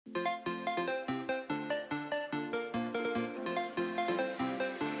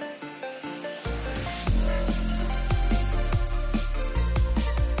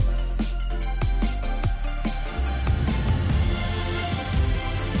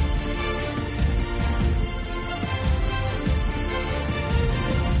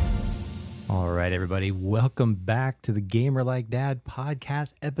right, everybody. Welcome back to the Gamer Like Dad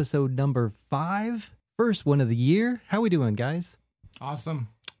podcast, episode number 5. First one of the year. How we doing, guys? Awesome.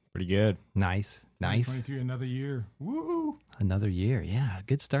 Pretty good. Nice. 2023, another year. Woo! Another year. Yeah,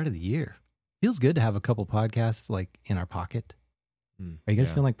 good start of the year. Feels good to have a couple podcasts like in our pocket. Are you guys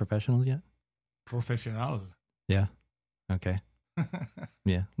feeling like professionals yet? Professional. Yeah. Okay.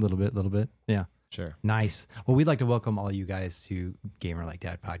 Yeah, a little bit. Yeah. Sure. Nice. Well, we'd like to welcome all you guys to Gamer Like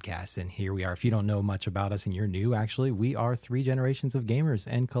Dad podcast. And here we are. If you don't know much about us and you're new, actually, we are 3 generations of gamers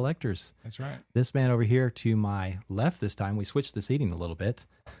and collectors. That's right. This man over here to my left this time, we switched the seating a little bit.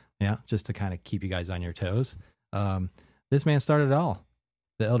 Yeah, just to kind of keep you guys on your toes. This man started it all.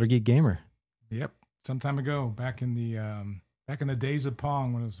 The Elder Geek Gamer. Yep. Some time ago, back in the days of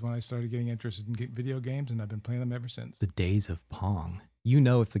Pong, when I started getting interested in video games, and I've been playing them ever since. The days of Pong. You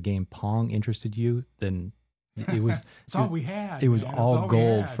know, if the game Pong interested you, then it was... It's all we had. It was all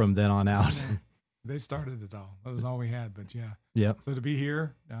gold from then on out. Yeah. They started it all. That was all we had, but yeah. Yep. So to be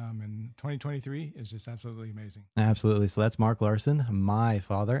here in 2023 is just absolutely amazing. Absolutely. So that's Mark Larson, my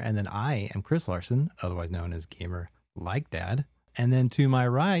father, and then I am Chris Larson, otherwise known as Gamer Like Dad. And then to my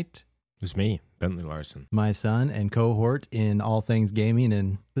right... It's me, Bentley Larson. My son and cohort in all things gaming,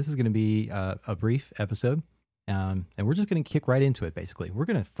 and this is going to be a brief episode. And we're just going to kick right into it, basically. We're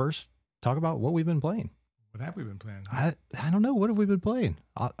going to first talk about what we've been playing. What have we been playing? I don't know. What have we been playing?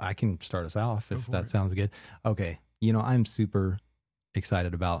 I can start us off if that sounds good. Okay. You know, I'm super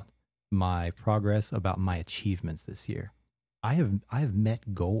excited about my progress, about my achievements this year. I have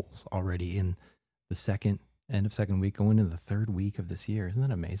met goals already in the end of second week, going into the third week of this year. Isn't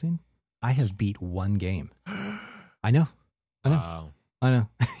that amazing? I have beat 1 game. I know. Wow. I know.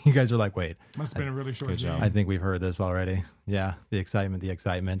 You guys are like, wait. Must have been a really short game. I think we've heard this already. Yeah, the excitement.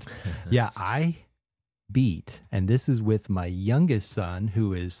 Yeah, I beat, and this is with my youngest son,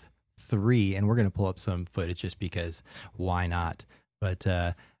 who is 3, and we're going to pull up some footage just because why not? But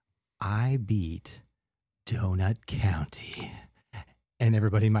I beat Donut County. And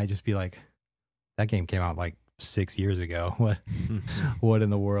everybody might just be like, that game came out like 6 years ago. What in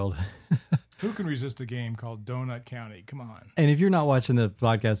the world? Who can resist a game called Donut County? Come on. And if you're not watching the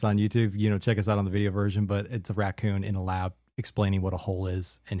podcast on YouTube, you know, check us out on the video version, but it's a raccoon in a lab explaining what a hole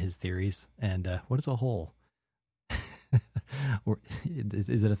is and his theories. And what is a hole? Or is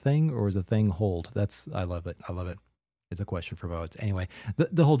it a thing, or is a thing hold? I love it. It's a question for votes. Anyway,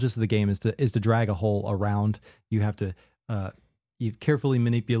 the whole gist of the game is to drag a hole around. You have to you carefully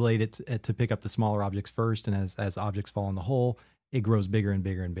manipulate it to pick up the smaller objects first, and as objects fall in the hole, it grows bigger and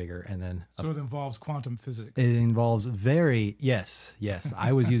bigger and bigger, and then so it involves quantum physics. It involves yes.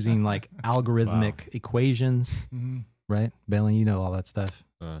 I was using like algorithmic equations, right? Bailey, you know all that stuff.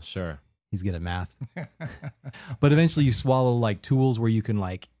 Sure. He's good at math. But eventually, you swallow like tools where you can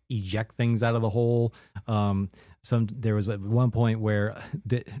like eject things out of the hole. There was at one point where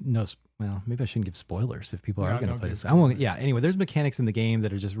well, maybe I shouldn't give spoilers if people are going to play this. I won't. Yeah. Anyway, there's mechanics in the game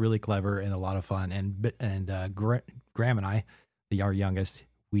that are just really clever and a lot of fun. And Graham and I, our youngest,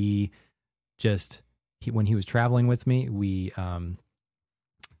 when he was traveling with me, we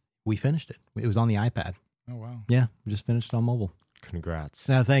finished it. It was on the iPad. Oh wow. Yeah, we just finished it on mobile. Congrats.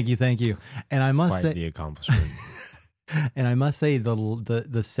 No, thank you. And I must say the accomplishment. And I must say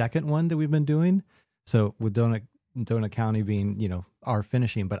the second one that we've been doing. So with Donut County being, you know, our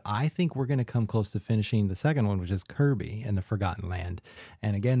finishing, but I think we're going to come close to finishing the second one, which is Kirby and the Forgotten Land.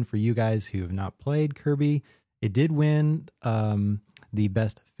 And again, for you guys who have not played Kirby, it did win the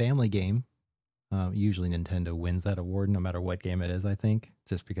best family game. Usually Nintendo wins that award no matter what game it is, I think,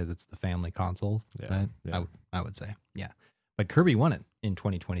 just because it's the family console. Yeah, right? yeah. I would say, yeah. But Kirby won it in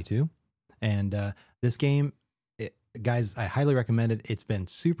 2022. And this game, guys, I highly recommend it. It's been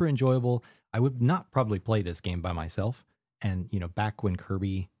super enjoyable. I would not probably play this game by myself. And, you know, back when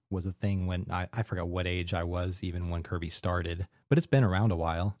Kirby was a thing, when I forgot what age I was, even when Kirby started, but it's been around a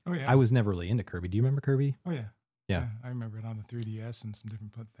while. Oh, yeah. I was never really into Kirby. Do you remember Kirby? Oh, yeah. Yeah. I remember it on the 3DS and some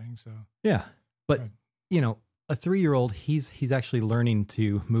different things. So yeah. But, Good. You know, a 3-year-old, he's actually learning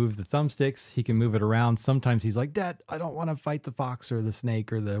to move the thumbsticks. He can move it around. Sometimes he's like, Dad, I don't want to fight the fox or the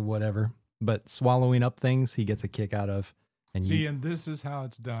snake or the whatever. But swallowing up things, he gets a kick out of. And and this is how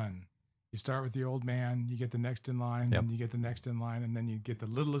it's done. You start with the old man, you get the next in line, Yep. then you get the next in line, and then you get the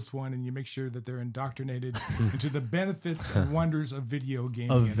littlest one, and you make sure that they're indoctrinated into the benefits and wonders of video gaming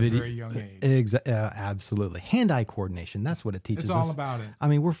at a very young age. Absolutely. Hand-eye coordination. That's what it teaches It's us. all about it. I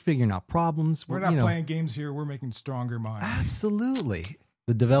mean, we're figuring out problems. We're not playing games here. We're making stronger minds. Absolutely.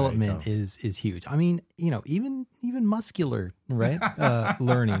 The development is huge. I mean, even muscular, right?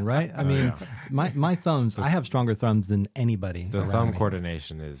 Learning, right? I mean, my thumbs, I have stronger thumbs than anybody. The thumb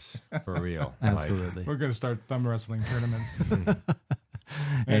coordination is for real. Absolutely. We're going to start thumb wrestling tournaments.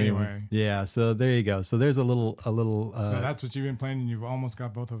 Anyway. Yeah, so there you go. So there's a little so that's what you've been playing, and you've almost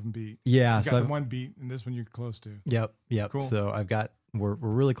got both of them beat. Yeah. You got the one beat, and this one you're close to. Yep. Cool. So we're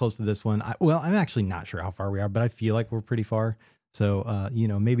really close to this one. I'm actually not sure how far we are, but I feel like we're pretty far. So,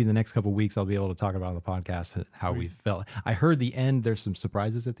 maybe the next couple of weeks I'll be able to talk about on the podcast how we felt. I heard the end, there's some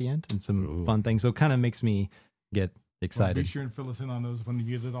surprises at the end and some fun things. So it kind of makes me get excited. Well, be sure and fill us in on those when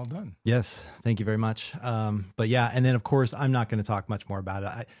you get it all done. Yes. Thank you very much. But yeah, and then of course, I'm not going to talk much more about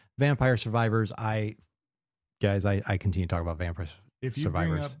it. Vampire Survivors, I continue to talk about Vampire Survivors. If you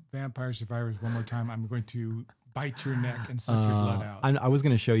bring up Vampire Survivors one more time, I'm going to bite your neck and suck your blood out. I was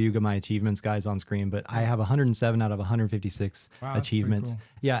going to show you my achievements, guys, on screen, but I have 107 out of 156 achievements. Cool.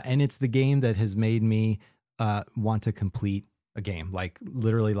 Yeah, and it's the game that has made me want to complete a game. Like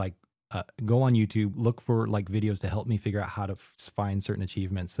literally, go on YouTube, look for videos to help me figure out how to find certain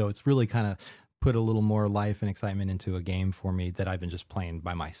achievements. So it's really kind of put a little more life and excitement into a game for me that I've been just playing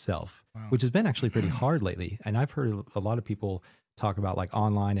by myself, which has been actually pretty hard lately. And I've heard a lot of people talk about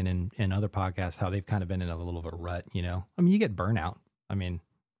online and in other podcasts how they've kind of been in a little of a rut, I mean, you get burnout. I mean,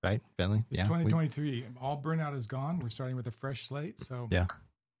 right, Bentley? It's 2023. All burnout is gone. We're starting with a fresh slate. So yeah.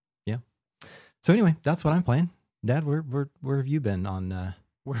 So anyway, that's what I'm playing. Dad, where have you been on?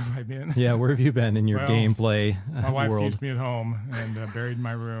 Where have I been? Yeah, where have you been in your gameplay My wife world? keeps me at home and buried in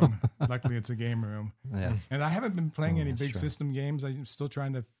my room. Luckily, it's a game room. Yeah. And I haven't been playing any big system games. I'm still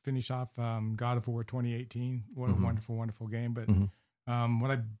trying to finish off God of War 2018. What a wonderful, wonderful game. But what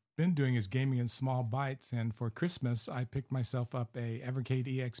I've been doing is gaming in small bites. And for Christmas, I picked myself up a Evercade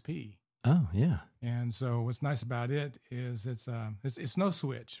EXP. Oh, yeah. And so what's nice about it is it's no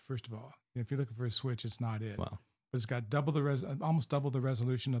Switch, first of all. If you're looking for a Switch, it's not it. Wow. But it's got almost double the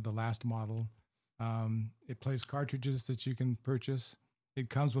resolution of the last model. It plays cartridges that you can purchase. It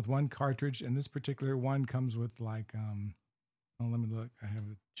comes with one cartridge, and this particular one comes with let me look. I have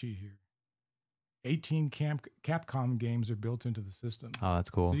a cheat here. 18 Capcom games are built into the system. Oh, that's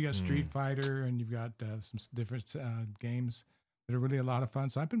cool. So you got Street Fighter, and you've got some different games that are really a lot of fun.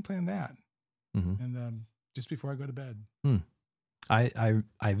 So I've been playing that, and just before I go to bed.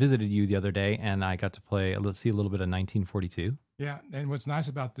 I visited you the other day, and I got to see a little bit of 1942. Yeah, and what's nice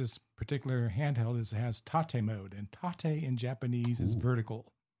about this particular handheld is it has tate mode, and tate in Japanese is vertical.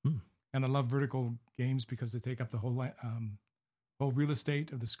 And I love vertical games because they take up the whole real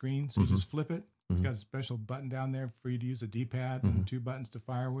estate of the screen. So you just flip it. It's got a special button down there for you to use a D-pad and 2 buttons to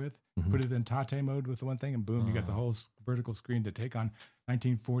fire with. Put it in tate mode with the one thing, and boom, you got the whole vertical screen to take on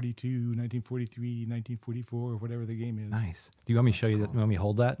 1942, 1943, 1944, or whatever the game is. Nice. Do you want me to show you that? You want me to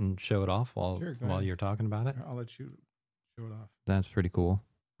hold that and show it off while ahead. you're talking about it? I'll let you show it off. That's pretty cool.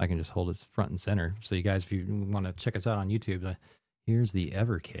 I can just hold it front and center. So you guys, if you want to check us out on YouTube, here's the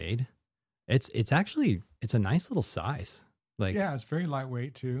Evercade. It's a nice little size. It's very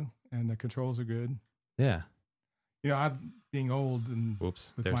lightweight too, and the controls are good. Yeah. I'm being old and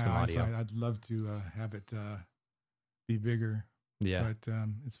with my eyesight, I'd love to have it be bigger. Yeah. But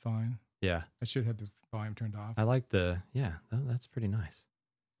it's fine. Yeah. I should have the volume turned off. I like that's pretty nice.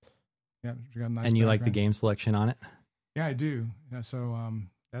 Yeah. You got a nice and you background. like the game selection on it? Yeah, I do. Yeah, so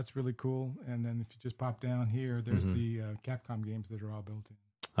that's really cool. And then if you just pop down here, there's the Capcom games that are all built in.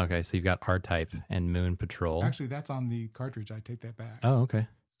 Okay, so you've got R-Type and Moon Patrol. Actually, that's on the cartridge. I take that back. Oh, okay.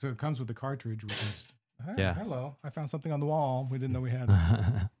 So it comes with the cartridge, which is, yeah. Hello. I found something on the wall. We didn't know we had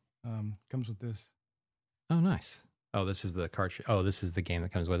it. Comes with this. Oh, nice. Oh, this is the cartridge. Oh, this is the game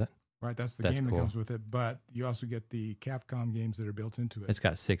that comes with it? Right, that's the game that comes with it. But you also get the Capcom games that are built into it. It's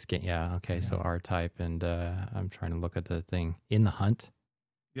got 6 games. Yeah, okay. Yeah. So R-Type, and I'm trying to look at the thing. In the Hunt.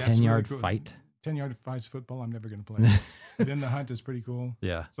 Yeah, 10-yard really cool. Fight. 10-yard fights football. I'm never going to play. But In the Hunt is pretty cool.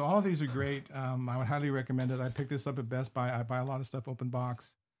 Yeah. So all of these are great. I would highly recommend it. I picked this up at Best Buy. I buy a lot of stuff open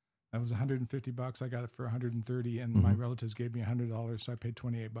box. That was $150. I got it for $130, and my relatives gave me $100, so I paid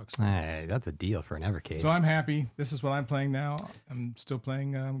 $28 for it. Hey, that's a deal for an Evercade. So I'm happy. This is what I'm playing now. I'm still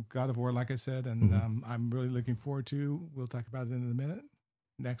playing God of War, like I said, and I'm really looking forward to. We'll talk about it in a minute.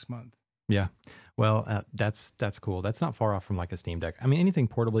 Next month. Yeah. Well, that's cool. That's not far off from like a Steam Deck. I mean, anything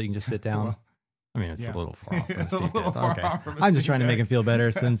portable you can just sit down. Well, I mean, it's a little far off from a Steam Deck. Okay. I'm just trying to make him feel better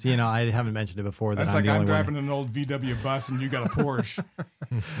since, I haven't mentioned it before. That's like I'm driving an old VW bus and you got a Porsche.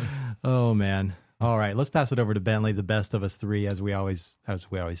 Oh, man. All right. Let's pass it over to Bentley, the best of us three, as we always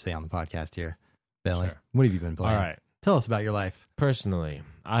say on the podcast here. Bentley, What have you been playing? All right. Tell us about your life. Personally,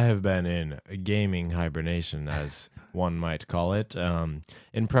 I have been in a gaming hibernation, as one might call it,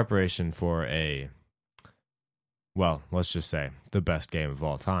 in preparation for let's just say the best game of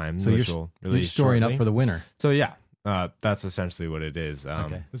all time. So which you're will release storing up shortly. for the winter. So yeah, that's essentially what it is.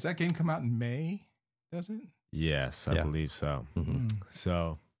 Okay. Does that game come out in May? Does it? Yes, I believe so. Mm-hmm.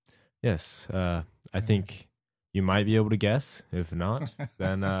 So, yes, I think you might be able to guess. If not,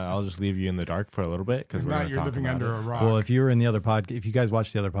 then I'll just leave you in the dark for a little bit because If we're not, going to you're talk living about under it. a rock. Well, if you were in the other if you guys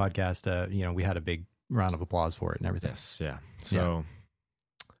watched the other podcast, we had a big round of applause for it and everything. Yes, yeah. So,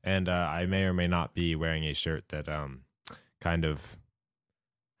 and I may or may not be wearing a shirt that kind of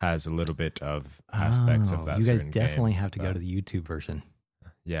has a little bit of aspects of that. You guys certain definitely game, have to go to the YouTube version.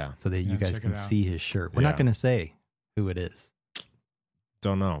 Yeah, so that you guys check can it out. see his shirt. We're not going to say who it is.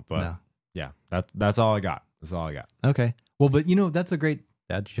 don't know, but No. yeah, that's all I got. That's all I got. Okay. Well, but that's a great.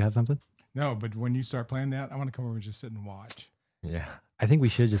 Dad, did you have something? No, but when you start playing that, I want to come over and just sit and watch. Yeah, I think we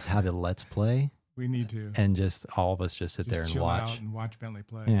should just have a let's play We need to. and just all of us just sit Just there and chill watch. out and watch Bentley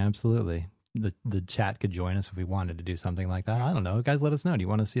play. Yeah, absolutely. The chat could join us if we wanted to do something like that. I don't know. Guys, let us know. Do you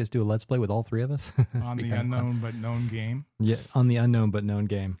want to see us do a let's play with all three of us? On Be the kinda fun. unknown but known game. Yeah, on the unknown but known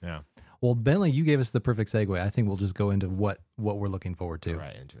game. yeah. Well, Bentley, you gave us the perfect segue. I think we'll just go into what we're looking forward to.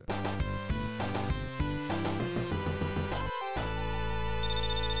 Right into it.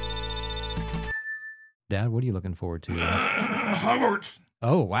 Dad, what are you looking forward to? Hogwarts.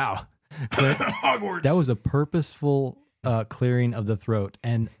 Oh, wow. Hogwarts. That was a purposeful clearing of the throat.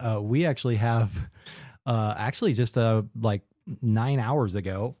 And we actually have, just like 9 hours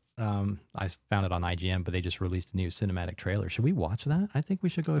ago, I found it on IGN, but they just released a new cinematic trailer. Should we watch that? I think we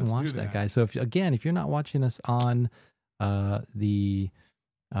should go ahead and Let's watch do that, that. guys. So if you're not watching us on the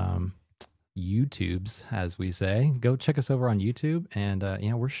YouTubes, as we say, go check us over on YouTube. And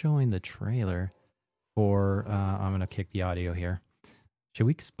we're showing the trailer for, I'm going to kick the audio here. Should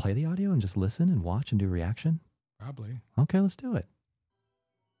we play the audio and just listen and watch and do reaction? Probably. Okay, let's do it.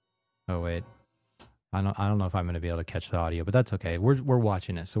 Oh wait, I don't know if I'm going to be able to catch the audio, but that's okay. We're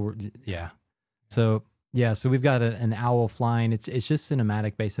watching it, so so we've got an owl flying. It's just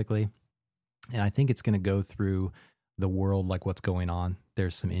cinematic basically, and I think it's going to go through the world, like what's going on.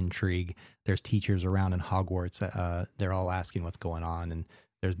 There's some intrigue. There's teachers around in Hogwarts. They're all asking what's going on, and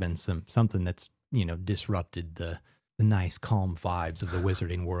there's been something that's disrupted the nice calm vibes of the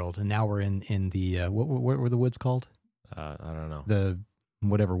wizarding world. And now we're in the what were the woods called? I don't know. The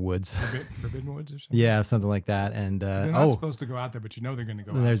whatever woods. Forbidden Woods or something? Yeah, something like that. And They're not supposed to go out there, but they're going to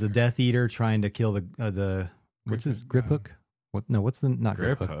go out there's a there. Death Eater trying to kill the what's his Grip Grip Hook? What? No, what's the not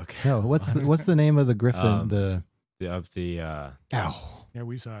Grip Hook? Hook. No, what's the name of the griffin? Ow. Yeah,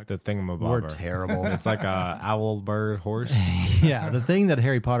 we saw it. The thingamabobber. We're terrible. It's like a owl bird horse. Yeah, the thing that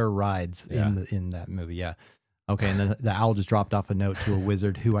Harry Potter rides Yeah. in that movie. Yeah. Okay, and the owl just dropped off a note to a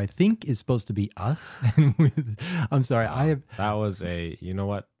wizard who I think is supposed to be us. I'm sorry, I have. That was you know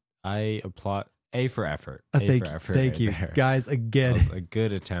what? I applaud A for effort. Thank right you, there. guys. Again, That was a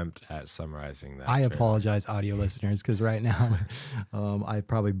good attempt at summarizing that. I trailer. apologize, audio listeners, because right now I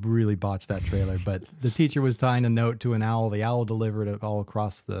probably really botched that trailer. But the teacher was tying a note to an owl. The owl delivered it all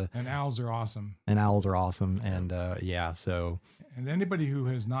across And owls are awesome. And owls are awesome. And so And anybody who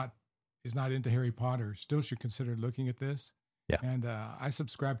is not into Harry Potter still should consider looking at this. Yeah. And I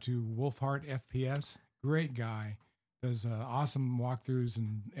subscribe to Wolfheart FPS. Great guy. Does awesome walkthroughs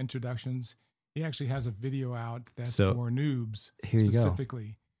and introductions. He actually has a video out that's So, for noobs here you go.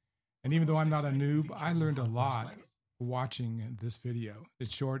 specifically. And even though I'm not a noob, I learned a lot watching this video.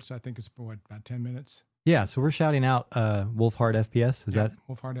 It's short, so I think it's about 10 minutes. yeah, so we're shouting out Wolfheart FPS. Is that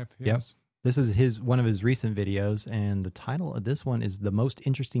Wolfheart FPS? Yep. This is one of his recent videos, and the title of this one is "The Most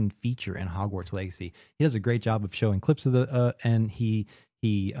Interesting Feature in Hogwarts Legacy." He does a great job of showing clips of the, and he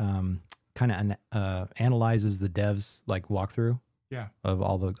kind of analyzes the devs like walkthrough. Yeah. Of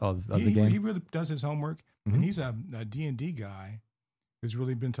all the the game. He really does his homework, Mhm. and he's a D&D guy who's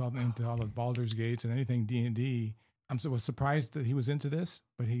really been into all of Baldur's Gates and anything D&D. Was surprised that he was into this,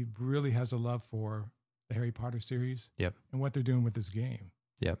 but he really has a love for the Harry Potter series. Yep. And what they're doing with this game.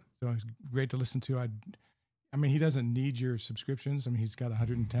 Yep. So it's great to listen to. I mean, he doesn't need your subscriptions. I mean, he's got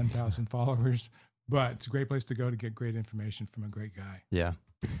 110,000 followers, but it's a great place to go to get great information from a great guy. Yeah.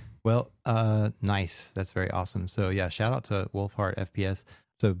 Well, nice. That's very awesome. So yeah, shout out to Wolfheart FPS.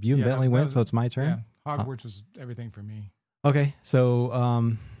 So you and Yeah, Bentley that went, was- so it's my turn. Yeah, Hogwarts was everything for me. Okay, so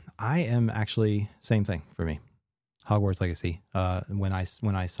I am actually same thing for me. Hogwarts Legacy. When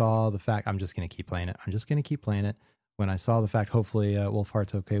I saw the fact, I'm just gonna keep playing it. When I saw the fact, hopefully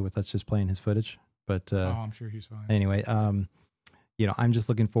Wolfheart's okay with us just playing his footage. But I'm sure he's fine. anyway, I'm just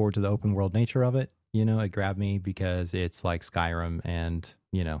looking forward to the open world nature of it. You know, it grabbed me because it's like Skyrim, and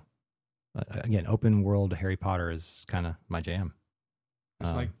again, open world Harry Potter is kind of my jam.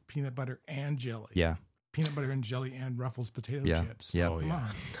 It's like peanut butter and jelly. Yeah. Peanut butter and jelly and Ruffles potato chips. Yeah. Oh, Come on.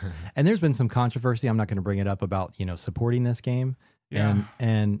 And there's been some controversy. I'm not going to bring it up about, supporting this game. Yeah.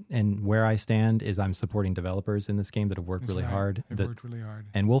 And where I stand is I'm supporting developers in this game that have worked really hard. They've worked really hard.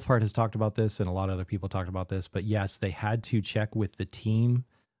 And Wolfhard has talked about this, and a lot of other people talked about this. But yes, they had to check with the team,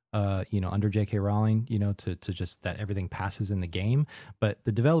 under J.K. Rowling, to just that everything passes in the game. But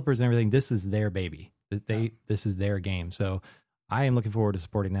the developers and everything, this is their baby. This is their game. So I am looking forward to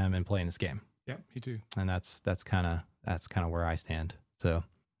supporting them and playing this game. Yeah, me too. And that's kind of where I stand. So,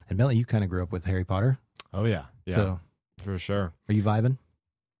 and Melly, you kind of grew up with Harry Potter. Oh yeah. So For sure. are you vibing?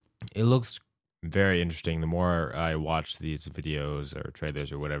 It looks very interesting. The more I watch these videos or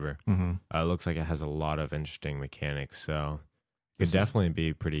trailers or whatever, it looks like it has a lot of interesting mechanics. So it could definitely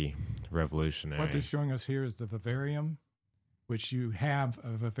be pretty revolutionary. What they're showing us here is the vivarium, which you have.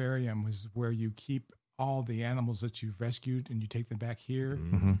 A vivarium is where you keep all the animals that you've rescued and you take them back here.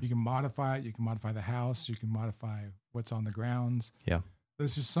 You can modify it. You can modify the house. You can modify what's on the grounds. Yeah.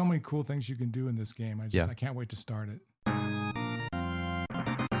 There's just so many cool things you can do in this game. I can't wait to start it.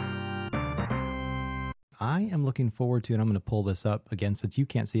 I am looking forward to, and I'm going to pull this up again since you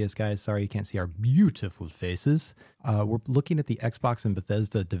can't see us, guys. Sorry, you can't see our beautiful faces. We're looking at the Xbox and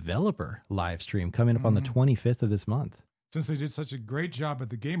Bethesda developer live stream coming up on the 25th of this month. Since they did such a great job at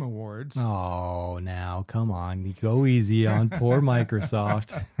the Game Awards. Oh, now come on, you go easy on poor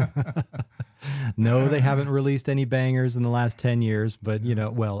Microsoft. No, they haven't released any bangers in the last 10 years, but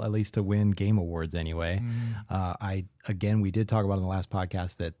well, at least to win Game Awards anyway. We did talk about in the last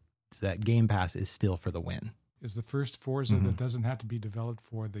podcast that Game Pass is still for the win. Is the first Forza that doesn't have to be developed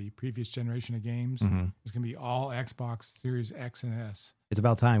for the previous generation of games. It's going to be all Xbox Series X and S. It's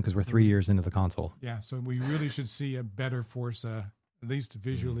about time because we're 3 years into the console. Yeah, so we really should see a better Forza, at least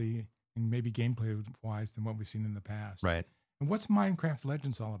visually and maybe gameplay-wise than what we've seen in the past. Right. And what's Minecraft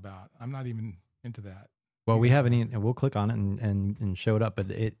Legends all about? I'm not even into that. Well, we haven't even, we'll click on it and show it up,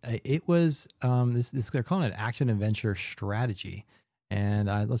 but it was this they're calling it action adventure strategy. And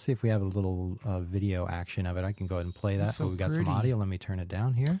let's see if we have a little video action of it. I can go ahead and play that. So we got some pretty. audio. Let me turn it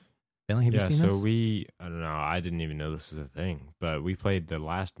down here. Bentley, have you seen this? I don't know. I didn't even know this was a thing, but we played the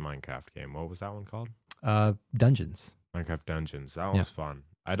last Minecraft game. What was that one called? Dungeons. Minecraft Dungeons. That one was fun.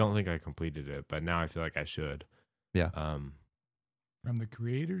 I don't think I completed it, but now I feel like I should. Yeah. From the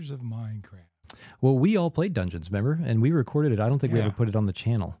creators of Minecraft. Well, we all played Dungeons, remember? And we recorded it. I don't think we ever put it on the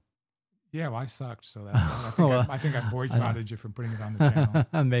channel. Yeah, well, I sucked, so I think I boycotted you from putting it on the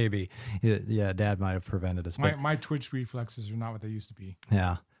channel. Maybe. Yeah, Dad might have prevented us. My Twitch reflexes are not what they used to be.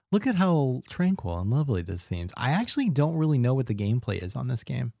 Yeah. Look at how tranquil and lovely this seems. I actually don't really know what the gameplay is on this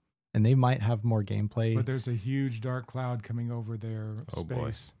game. And they might have more gameplay. But there's a huge dark cloud coming over their space.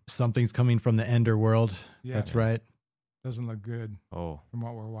 Boy. Something's coming from the Ender world. Yeah, that's right. Doesn't look good from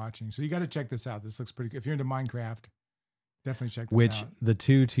what we're watching. So you got to check this out. This looks pretty good. If you're into Minecraft, definitely check this out. Which the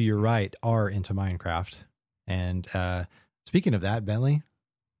two to your right are into Minecraft. And speaking of that, Bentley,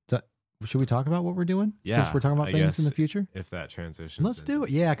 should we talk about what we're doing? Yeah. Since we're talking about things in the future? If that transitions. Let's do it.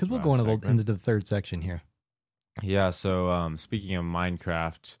 Yeah, because we'll go into the third section here. Yeah, so speaking of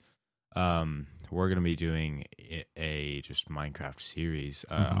Minecraft, we're going to be doing a just Minecraft series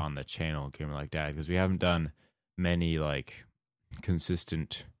on the channel, Gamer Like Dad, because we haven't done many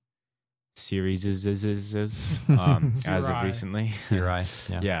consistent series as of recently.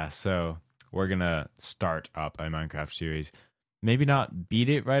 Yeah, so we're going to start up a Minecraft series. Maybe not beat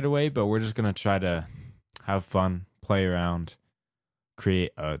it right away, but we're just going to try to have fun, play around,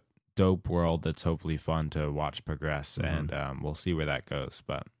 create a dope world that's hopefully fun to watch progress, and we'll see where that goes.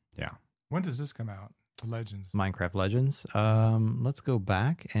 But yeah. When does this come out? Legends. Minecraft Legends. Let's go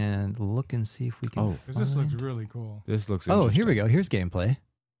back and look and see if we can. This looks really cool. This looks. Oh, here we go. Here's gameplay.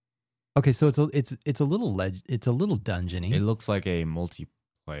 Okay, so it's a little dungeony. It looks like a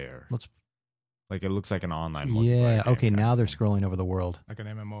multiplayer. It looks like an online multiplayer. Yeah. Okay. Now they're scrolling over the world. Like an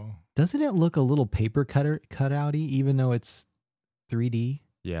MMO. Doesn't it look a little paper cutouty, even though it's 3D?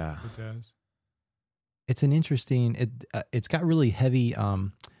 Yeah, it does. It's an interesting. It's got really heavy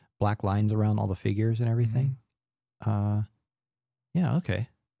black lines around all the figures and everything. Yeah. Okay.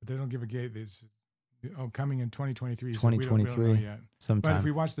 But they don't give a gate. It's coming in 2023. 2023. So we don't know yet. Sometime. But if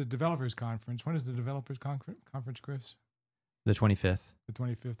we watch the developers conference, when is the developers conference, Chris? The 25th. The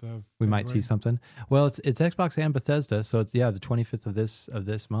 25th of. We might see something. Well, it's Xbox and Bethesda, so it's the 25th of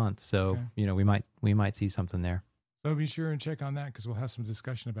this month. So we might see something there. So be sure and check on that because we'll have some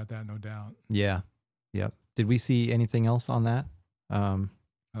discussion about that, no doubt. Yeah. Yep. Did we see anything else on that?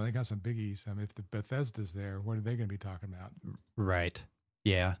 Well, they got some biggies. I mean, if the Bethesda's there, what are they going to be talking about? Right.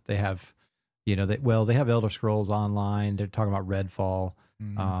 Yeah, they have, they have Elder Scrolls Online. They're talking about Redfall.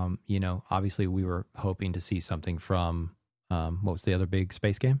 Obviously we were hoping to see something from, what was the other big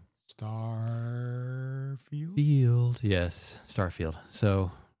space game? Starfield? Yes, Starfield.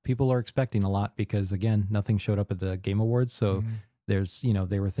 So people are expecting a lot because, again, nothing showed up at the Game Awards. So there's,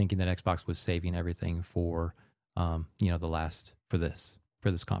 they were thinking that Xbox was saving everything for, for this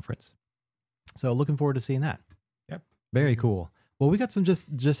conference. So looking forward to seeing that. Yep. Very cool. Well, we got some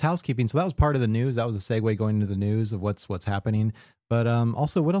just housekeeping. So that was part of the news. That was a segue going into the news of what's happening. But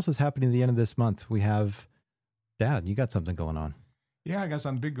also, what else is happening at the end of this month? We have, Dad, you got something going on. Yeah, I got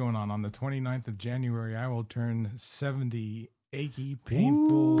something big going on. On the 29th of January, I will turn 70, achy,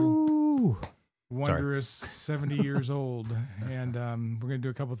 painful, wondrous 70 years old. And we're going to do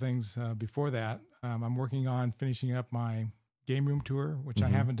a couple things before that. I'm working on finishing up my game room tour, which I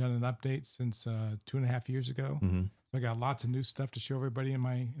haven't done an update since 2.5 years ago. So I got lots of new stuff to show everybody in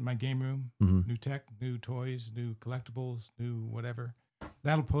my game room. New tech, new toys, new collectibles, new whatever.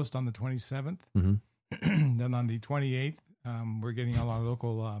 That'll post on the 27th. Then on the 28th, we're getting all our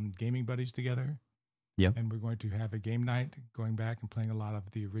local gaming buddies together. Yep. And we're going to have a game night, going back and playing a lot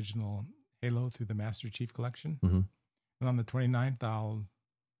of the original Halo through the Master Chief Collection. And on the 29th, I'll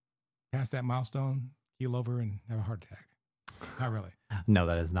pass that milestone, keel over, and have a heart attack. Not really. No,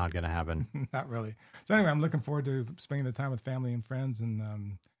 that is not going to happen. Not really. So anyway, I'm looking forward to spending the time with family and friends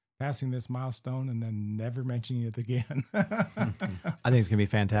and passing this milestone and then never mentioning it again. I think it's going to be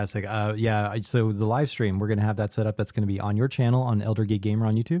fantastic. So the live stream, we're going to have that set up. That's going to be on your channel on Elder Geek Gamer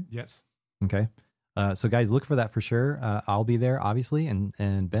on YouTube. Yes. Okay. So guys, look for that for sure. I'll be there, obviously.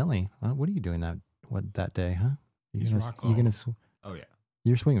 And Bentley, what are you doing that day, huh? You're going to Oh, yeah.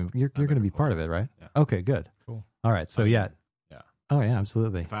 You're swinging. You're going to be part of it, right? Yeah. Okay, good. Cool. All right. So yeah. Oh yeah,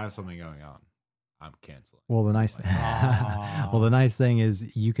 absolutely. If I have something going on, I'm canceling. Well, the nice thing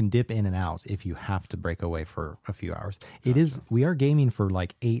is you can dip in and out if you have to break away for a few hours. Gotcha. We are gaming for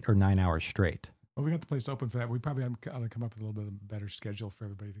like 8 or 9 hours straight. Well, we got the place open for that. We probably ought to come up with a little bit of a better schedule for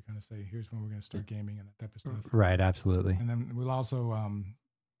everybody to kind of say, here's when we're going to start gaming and that type of stuff. Right, absolutely. And then we'll also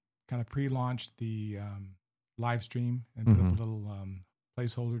kind of pre-launch the live stream and put up a little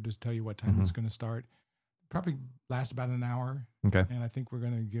placeholder to tell you what time it's going to start. Probably last about an hour. Okay. And I think we're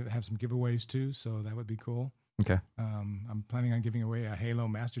going to have some giveaways too, so that would be cool. Okay. I'm planning on giving away a Halo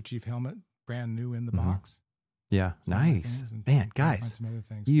Master Chief helmet, brand new in the box. Yeah, nice. Man, guys, some other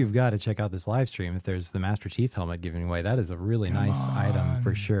things. You've got to check out this live stream. If there's the Master Chief helmet giving away, that is a really nice item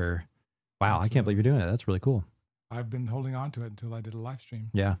for sure. Wow, absolutely. I can't believe you're doing it. That's really cool. I've been holding on to it until I did a live stream.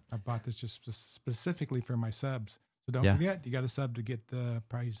 Yeah. I bought this just specifically for my subs. So don't forget, you got to sub to get the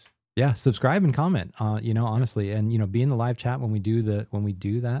prize. Yeah, subscribe and comment. Honestly, and be in the live chat when we do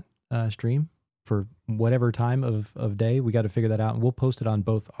that stream for whatever time of day. We got to figure that out, and we'll post it on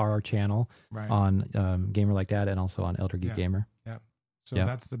both our channel on Gamer Like Dad and also on Elder Geek Gamer. Yeah. So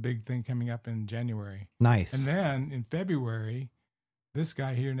that's the big thing coming up in January. Nice. And then in February, this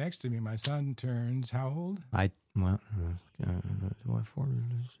guy here next to me, my son, turns how old?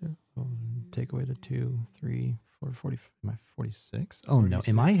 Take away the 2, 3, 4, 40. Am I 46? Oh 46,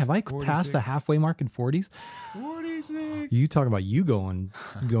 no! Have I 46. Passed the halfway mark in 40s? 46. You talk about you going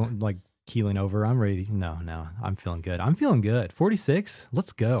like keeling over. I'm ready. No, I'm feeling good. 46.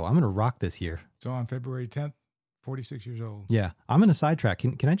 Let's go. I'm gonna rock this year. So on February 10th, 46 years old. Yeah, I'm gonna sidetrack.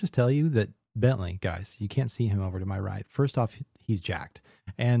 Can I just tell you that Bentley, guys, you can't see him over to my right. First off, he's jacked,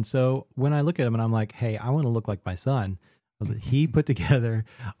 and so when I look at him and I'm like, hey, I want to look like my son. He put together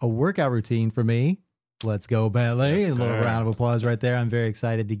a workout routine for me. Let's go, Bentley. Yes, a little round of applause right there. I'm very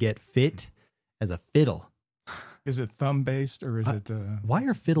excited to get fit as a fiddle. Is it thumb based or is it? Why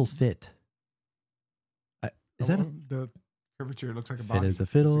are fiddles fit? The curvature looks like a body. Fit as a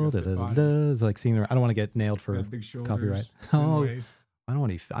fiddle. It's like seeing. I don't want to get nailed for big shoulders, copyright. Oh, I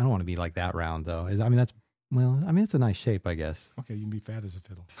don't want to be like that round though. It's a nice shape, I guess. Okay, you can be fat as a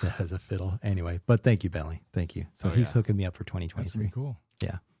fiddle. Fat as a fiddle. Anyway, but thank you, Bentley. Thank you. So he's hooking me up for 2023. That's really cool.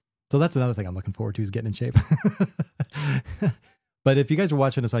 Yeah. So that's another thing I'm looking forward to is getting in shape. But if you guys are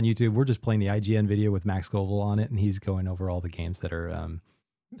watching us on YouTube, we're just playing the IGN video with Max Scoville on it, and he's going over all the games that are kind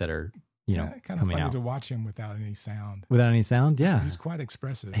of coming funny out. to watch him without any sound. Without any sound, yeah. He's quite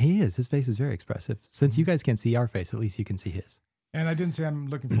expressive. He is. His face is very expressive. Since you guys can't see our face, at least you can see his. And I didn't say I'm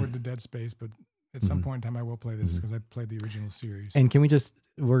looking forward to Dead Space, but at some point in time I will play this because I played the original series. And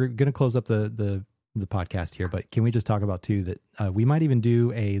we're going to close up the podcast here, but can we just talk about too that we might even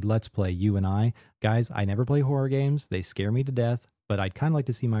do a let's play, you and I. Guys, I never play horror games. They scare me to death, but I'd kind of like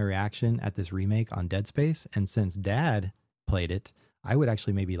to see my reaction at this remake on Dead Space. And since Dad played it, I would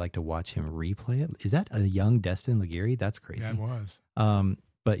actually maybe like to watch him replay it. Is that a young Destin Laguerre? That's crazy. That was.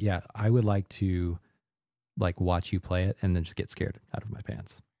 But yeah, I would like to watch you play it and then just get scared out of my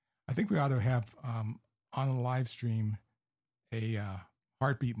pants. I think we ought to have on a live stream a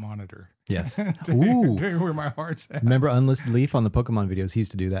heartbeat monitor. Yes. to where my heart's at. Remember Unlisted Leaf on the Pokemon videos? He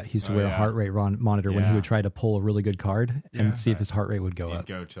used to do that. He used to wear a heart rate monitor when he would try to pull a really good card and see if his heart rate would go up.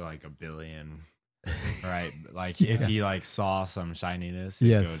 Go to like 1 billion, right? Like if he like saw some shininess,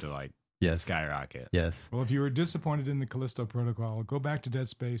 he'd go to like skyrocket. Yes. Well, if you were disappointed in the Callisto Protocol, go back to Dead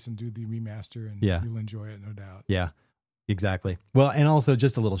Space and do the remaster, and you'll enjoy it, no doubt. Yeah, exactly. Well, and also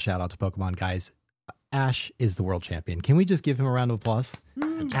just a little shout out to Pokemon, guys. Ash is the world champion. Can we just give him a round of applause?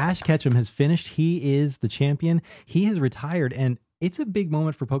 Ash Ketchum has finished. He is the champion. He has retired, and it's a big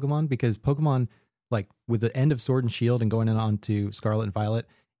moment for Pokemon because Pokemon, like with the end of Sword and Shield and going on to Scarlet and Violet,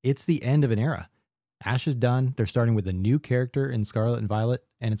 it's the end of an era. Ash is done. They're starting with a new character in Scarlet and Violet,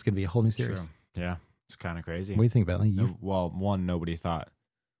 and it's going to be a whole new series. True. Yeah, it's kind of crazy. What do you think, Bentley? Nobody thought.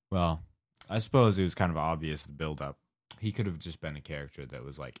 Well, I suppose it was kind of obvious the build up. He could have just been a character that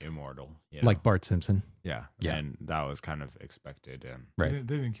was like immortal, like Bart Simpson. Yeah, and that was kind of expected. And right,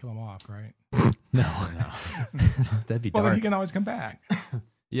 they didn't kill him off, right? No, that'd be dark. Well, he can always come back.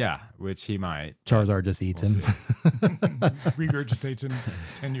 Yeah, which he might. Charizard just eats him, regurgitates him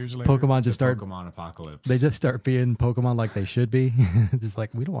 10 years later. Pokemon just start Pokemon apocalypse. They just start being Pokemon like they should be. Just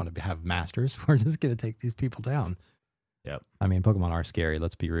like, we don't want to have masters. We're just gonna take these people down. Yep. I mean, Pokemon are scary.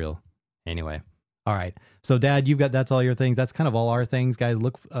 Let's be real. Anyway. All right. So Dad, that's all your things. That's kind of all our things, guys.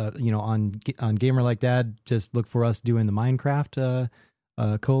 Look, on Gamer Like Dad, just look for us doing the Minecraft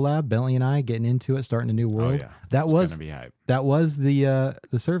collab. Bentley and I getting into it, starting a new world. Oh, yeah. That was the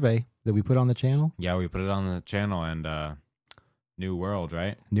survey that we put on the channel. Yeah, we put it on the channel, and new world,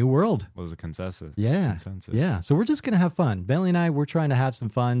 right? New world was the consensus. Yeah. Yeah. So we're just gonna have fun. Bentley and I, we're trying to have some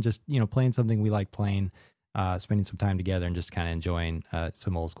fun, just playing something we like playing. Spending some time together and just kind of enjoying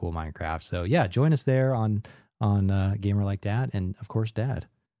some old school Minecraft. So yeah, join us there on Gamer Like Dad, and of course Dad.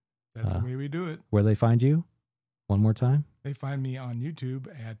 That's the way we do it. Where they find you? One more time. They find me on YouTube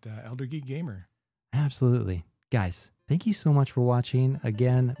at Elder Geek Gamer. Absolutely, guys. Thank you so much for watching.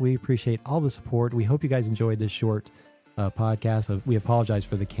 Again, we appreciate all the support. We hope you guys enjoyed this short podcast. We apologize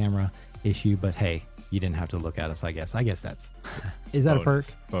for the camera issue, but hey, you didn't have to look at us, I guess. Is that bonus. a perk?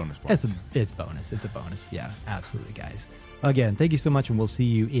 Bonus points. It's bonus. It's a bonus. Yeah, absolutely, guys. Again, thank you so much, and we'll see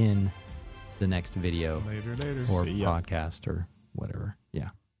you in the next video. Later. Or podcast or whatever.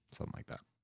 Yeah. Something like that.